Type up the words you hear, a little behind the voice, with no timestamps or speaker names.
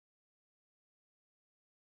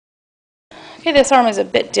Okay, this arm is a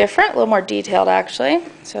bit different, a little more detailed actually.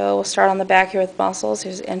 So we'll start on the back here with muscles.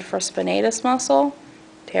 Here's the infraspinatus muscle,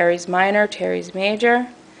 teres minor, teres major,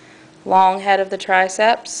 long head of the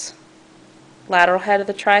triceps, lateral head of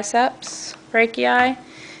the triceps brachii,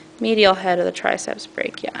 medial head of the triceps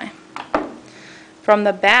brachii. From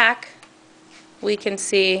the back, we can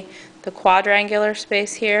see the quadrangular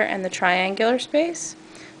space here and the triangular space.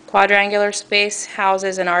 Quadrangular space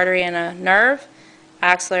houses an artery and a nerve,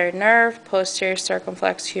 axillary nerve, posterior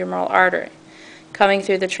circumflex humeral artery. Coming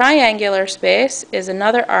through the triangular space is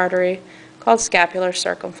another artery called scapular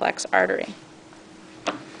circumflex artery.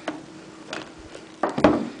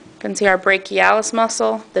 You can see our brachialis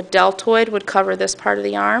muscle. The deltoid would cover this part of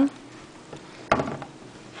the arm.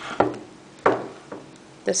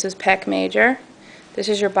 This is pec major. This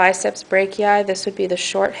is your biceps brachii. This would be the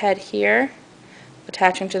short head here,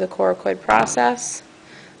 attaching to the coracoid process.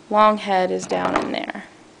 Long head is down in there.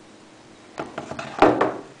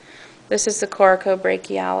 This is the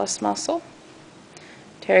coracobrachialis muscle.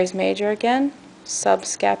 Teres major again,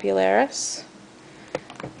 subscapularis.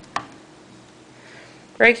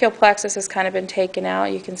 Brachial plexus has kind of been taken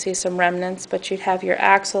out. You can see some remnants, but you'd have your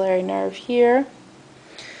axillary nerve here.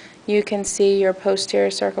 You can see your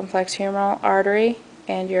posterior circumflex humeral artery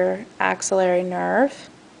and your axillary nerve.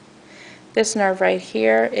 This nerve right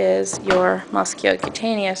here is your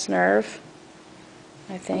musculocutaneous nerve,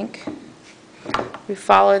 I think. We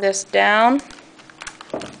follow this down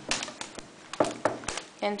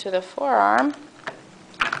into the forearm.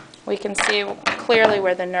 We can see clearly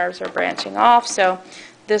where the nerves are branching off. So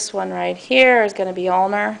this one right here is going to be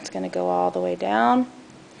ulnar. It's going to go all the way down.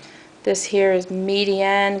 This here is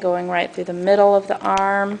median, going right through the middle of the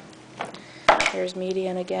arm. Here's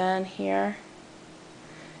median again here.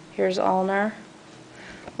 Here's ulnar.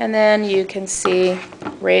 And then you can see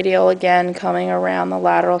radial again coming around the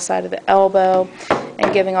lateral side of the elbow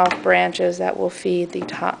and giving off branches that will feed the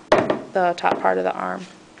top part of the arm.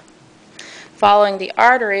 Following the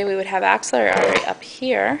artery, we would have axillary artery up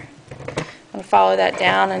here. I'm going to follow that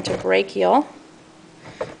down into brachial.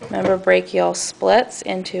 Remember, brachial splits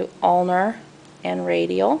into ulnar and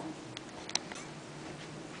radial.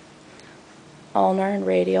 Ulnar and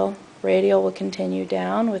radial. Radial will continue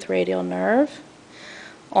down with radial nerve.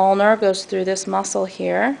 Ulnar goes through this muscle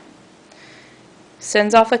here,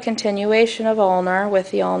 sends off a continuation of ulnar with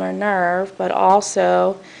the ulnar nerve, but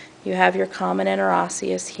also you have your common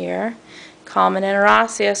interosseous here. Common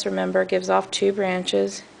interosseous, remember, gives off two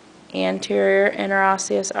branches, anterior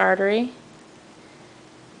interosseous artery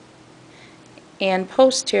and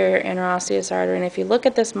posterior interosseous artery. And if you look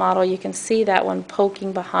at this model, you can see that one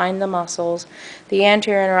poking behind the muscles. The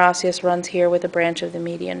anterior interosseous runs here with a branch of the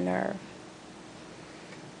median nerve,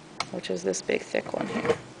 which is this big thick one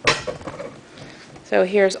here. So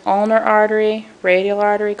here's ulnar artery, radial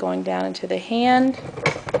artery going down into the hand.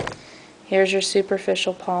 Here's your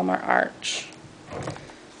superficial palmar arch.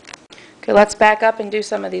 Okay, let's back up and do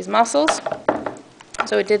some of these muscles.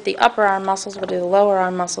 So we did the upper arm muscles, we'll do the lower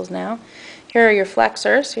arm muscles now. Here are your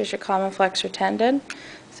flexors. Here's your common flexor tendon.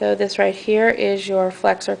 So this right here is your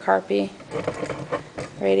flexor carpi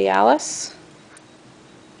radialis.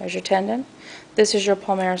 There's your tendon. This is your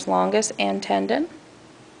palmaris longus and tendon.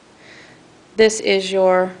 This is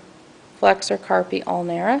your flexor carpi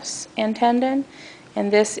ulnaris and tendon.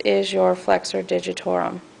 And this is your flexor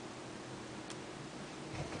digitorum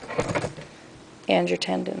and your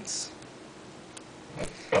tendons.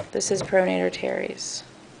 This is pronator teres.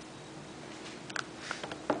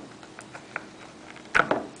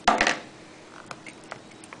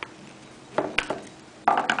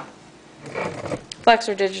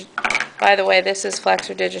 Flexor by the way, this is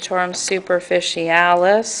flexor digitorum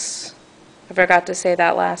superficialis. I forgot to say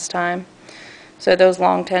that last time. So those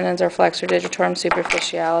long tendons are flexor digitorum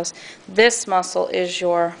superficialis. This muscle is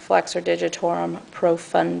your flexor digitorum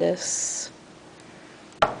profundus.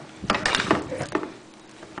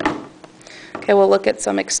 Okay, we'll look at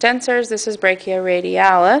some extensors. This is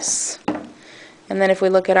brachioradialis. And then if we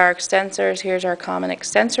look at our extensors, here's our common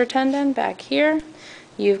extensor tendon back here.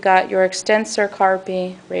 You've got your extensor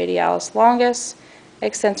carpi radialis longus,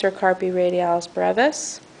 extensor carpi radialis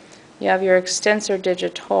brevis. You have your extensor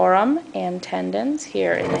digitorum and tendons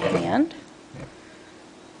here in the hand.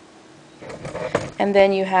 And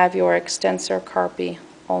then you have your extensor carpi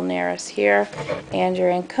ulnaris here, and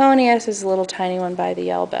your anconeus is a little tiny one by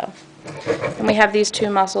the elbow. And we have these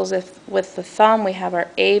two muscles with the thumb. We have our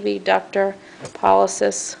abductor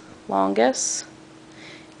pollicis longus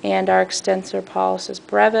and our extensor pollicis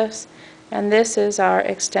brevis, and this is our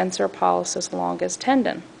extensor pollicis longus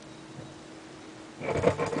tendon.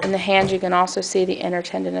 The In the hand, you can also see the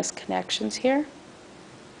intertendinous connections here.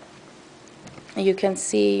 You can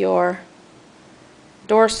see your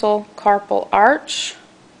dorsal carpal arch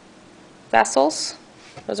vessels.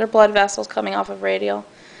 Those are blood vessels coming off of radial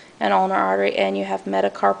and ulnar artery, and you have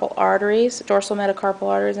metacarpal arteries, dorsal metacarpal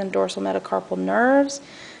arteries and dorsal metacarpal nerves,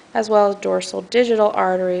 as well as dorsal digital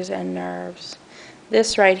arteries and nerves.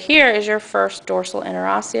 This right here is your first dorsal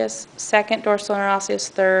interosseous, second dorsal interosseous,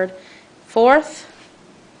 third, fourth.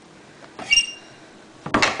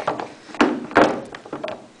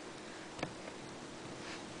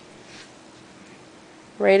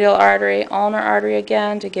 Radial artery, ulnar artery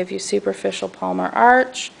again to give you superficial palmar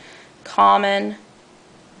arch, common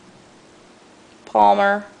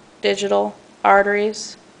palmar digital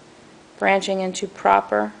arteries branching into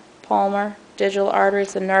proper palmar digital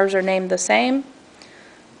arteries. The nerves are named the same.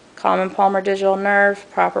 Common palmar digital nerve,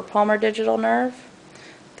 proper palmar digital nerve.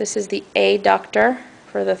 This is the adductor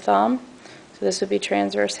for the thumb. So this would be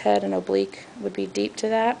transverse head and oblique would be deep to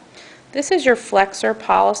that. This is your flexor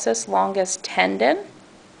pollicis longus tendon.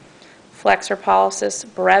 Flexor pollicis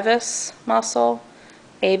brevis muscle,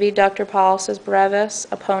 abductor pollicis brevis,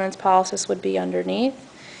 opponent's pollicis would be underneath.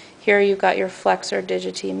 Here you've got your flexor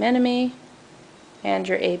digiti minimi and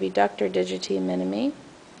your abductor digiti minimi.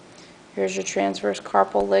 Here's your transverse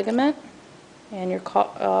carpal ligament and your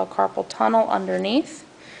carpal tunnel underneath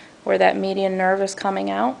where that median nerve is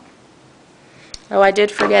coming out. Oh, I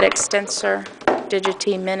did forget extensor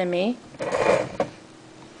digiti minimi.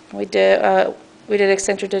 We did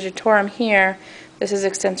extensor digitorum here. This is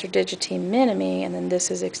extensor digiti minimi, and then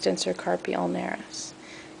this is extensor carpi ulnaris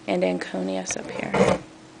and anconeus up here.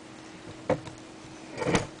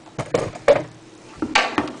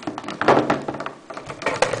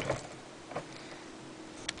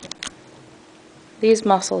 These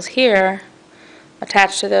muscles here,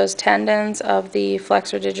 attached to those tendons of the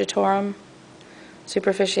flexor digitorum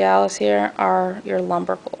superficialis here, are your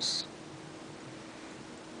lumbricals.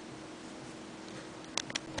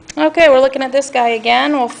 Okay, we're looking at this guy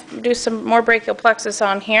again. We'll do some more brachial plexus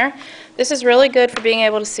on here. This is really good for being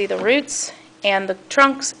able to see the roots and the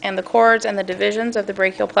trunks and the cords and the divisions of the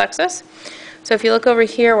brachial plexus. So if you look over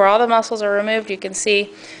here where all the muscles are removed, you can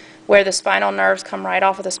see where the spinal nerves come right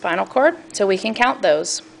off of the spinal cord. So we can count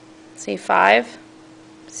those. C5,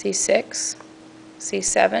 C6,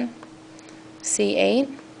 C7,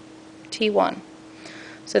 C8, T1.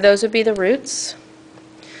 So those would be the roots.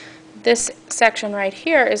 This section right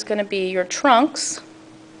here is going to be your trunks.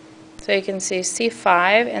 So you can see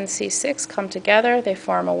C5 and C6 come together, they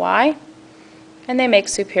form a Y, and they make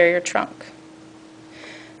superior trunk.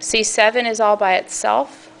 C7 is all by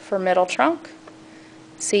itself for middle trunk.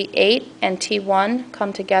 C8 and T1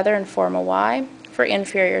 come together and form a Y for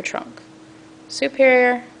inferior trunk.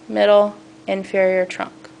 Superior, middle, inferior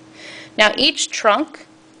trunk. Now each trunk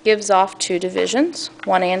gives off two divisions,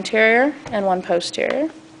 one anterior and one posterior.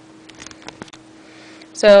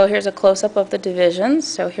 So here's a close-up of the divisions.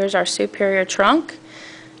 So here's our superior trunk,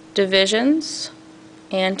 divisions,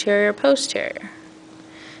 anterior, posterior.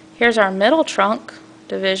 Here's our middle trunk,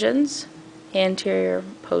 divisions, anterior,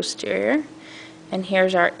 posterior. And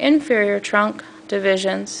here's our inferior trunk,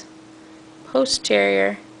 divisions,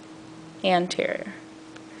 posterior, anterior.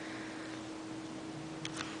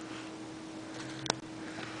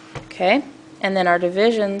 Okay, and then our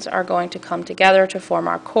divisions are going to come together to form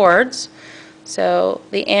our cords. So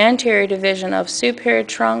the anterior division of superior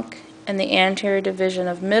trunk and the anterior division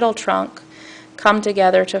of middle trunk come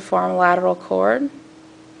together to form lateral cord.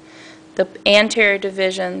 The anterior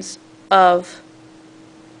divisions of,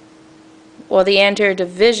 the anterior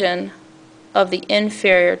division of the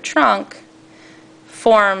inferior trunk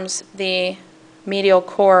forms the medial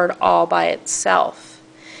cord all by itself.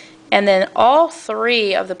 And then all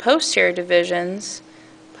three of the posterior divisions,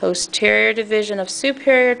 posterior division of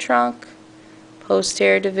superior trunk,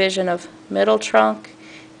 posterior division of middle trunk,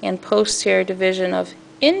 and posterior division of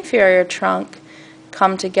inferior trunk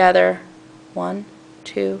come together, 1,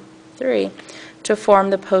 2, 3, to form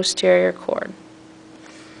the posterior cord.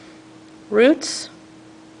 Roots,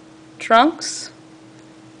 trunks,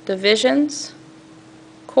 divisions,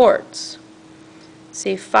 cords.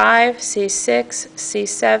 C5, C6,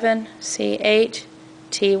 C7, C8,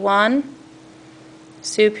 T1,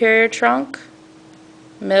 superior trunk,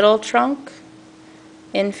 middle trunk,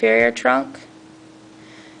 inferior trunk,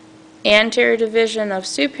 anterior division of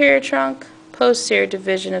superior trunk, posterior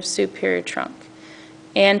division of superior trunk,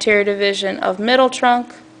 anterior division of middle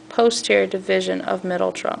trunk, posterior division of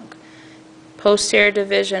middle trunk, posterior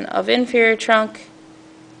division of inferior trunk,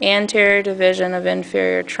 anterior division of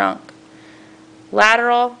inferior trunk,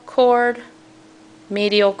 lateral cord,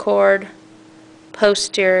 medial cord,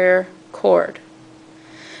 posterior cord.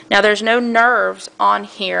 Now there's no nerves on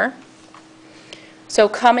here, so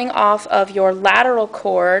coming off of your lateral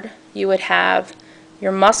cord, you would have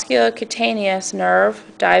your musculocutaneous nerve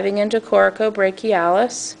diving into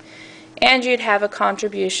coracobrachialis, and you'd have a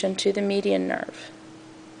contribution to the median nerve.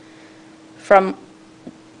 From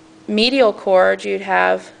medial cord, you'd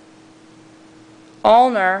have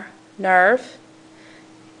ulnar nerve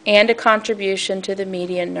and a contribution to the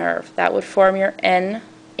median nerve. That would form your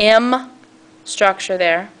M structure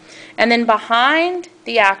there. And then behind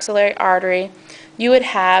the axillary artery, you would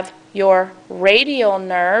have your radial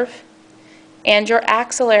nerve and your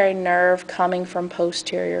axillary nerve coming from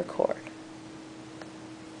posterior cord.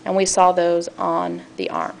 And we saw those on the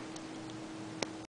arm.